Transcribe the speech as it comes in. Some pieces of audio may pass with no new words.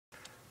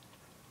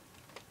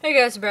Hey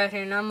guys, Brad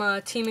here, and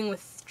I'm teaming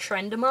with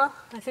Trendema.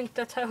 I think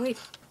that's how he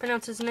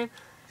pronounces his name.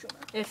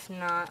 If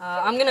not,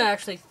 I'm gonna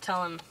actually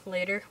tell him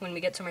later when we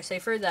get somewhere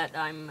safer that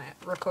I'm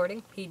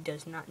recording. He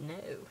does not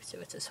know, so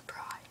it's a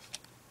surprise.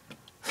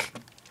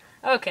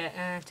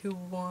 Okay, 2,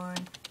 1,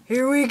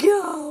 here we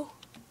go!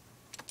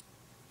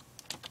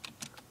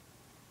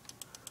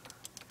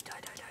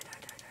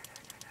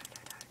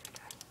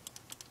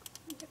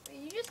 Are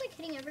you just like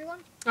hitting everyone?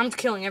 I'm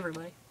killing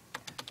everybody.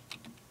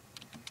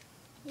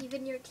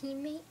 Even your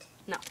teammate?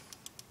 No.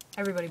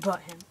 Everybody but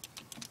him.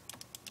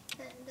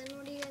 Then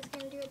what are you guys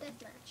gonna do at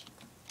deathmatch?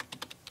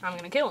 I'm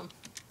gonna kill him.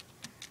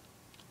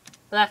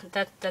 That's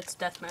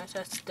deathmatch,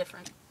 that's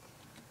different.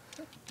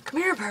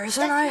 Come here,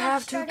 person, I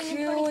have to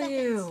kill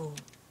you.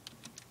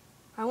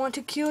 I want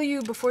to kill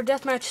you before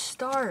deathmatch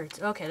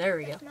starts. Okay, there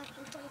we go. Deathmatch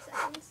in 20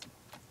 seconds.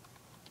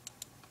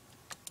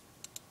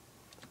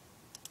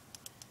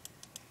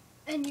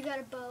 And you got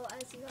a bow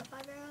as you got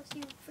 5 arrows.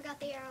 You forgot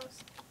the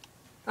arrows.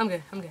 I'm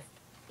good, I'm good.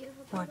 You have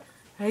a bow. One.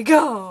 There you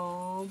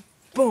go.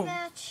 Boom.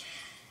 Deathmatch.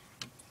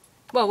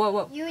 Whoa, whoa,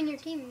 whoa. You and your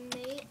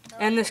teammate.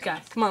 And this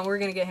guy. Come on, we're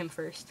gonna get him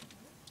first.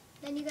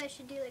 Then you guys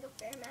should do like a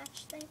fair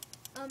match thing.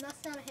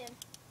 That's not a him.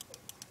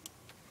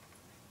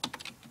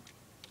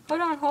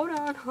 Hold on, hold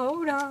on,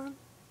 hold on.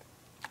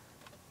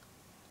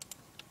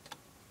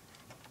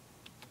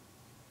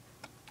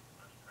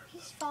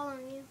 He's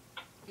following you.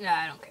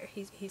 Yeah, I don't care.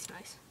 He's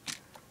nice.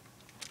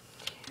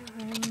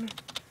 I'm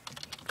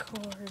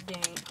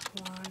recording.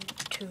 Want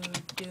to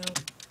do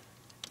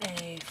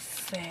a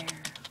fair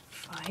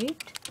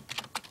fight?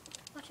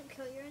 Watch him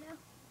kill you right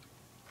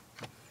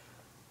now.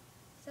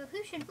 So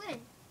who should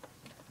win?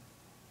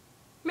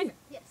 Me.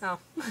 Yes. Oh.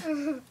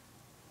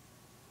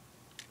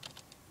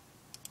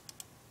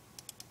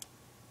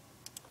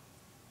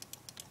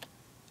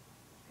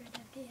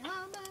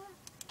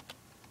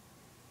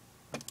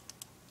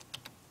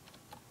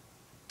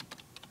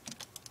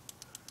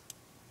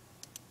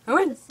 I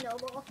win. The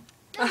snowball.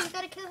 No, you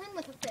gotta kill him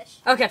with a fish.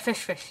 Okay, fish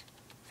fight.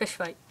 Fish,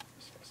 fish.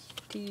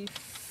 The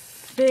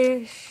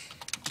fish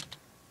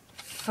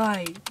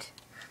fight.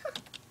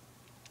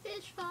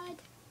 Fish fight.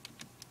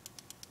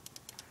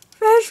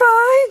 Fish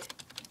fight.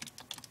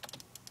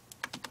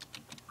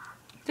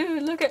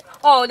 Dude, look at.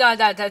 Oh,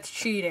 that's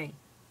cheating.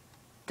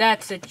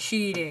 That's a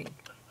cheating.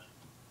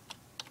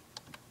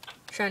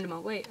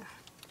 Trendema, wait.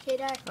 Okay,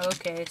 die.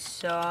 Okay,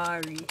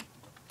 sorry.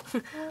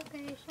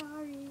 Okay,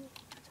 sorry.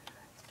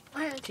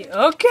 Iron sword.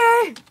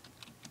 Okay.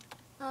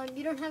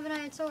 You don't have an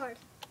iron sword.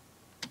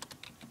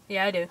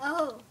 Yeah, I do.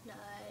 Oh, nice.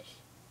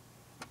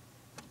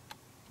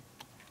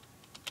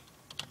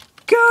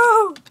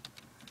 Go!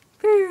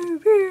 Pew,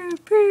 pew,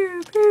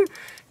 pew, pew.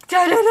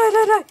 Die, die, die,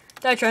 die, die.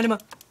 Die, Trendema.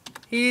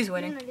 He's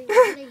winning. I'm not even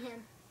hitting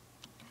him.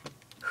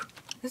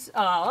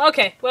 Oh,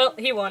 okay. Well,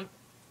 he won.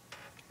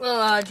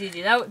 Well,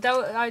 GG.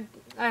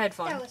 I had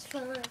fun. That was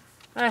fun.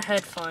 I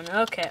had fun.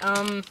 Okay.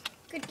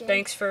 Good game.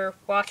 Thanks for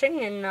watching,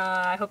 and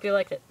I hope you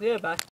liked it. Goodbye.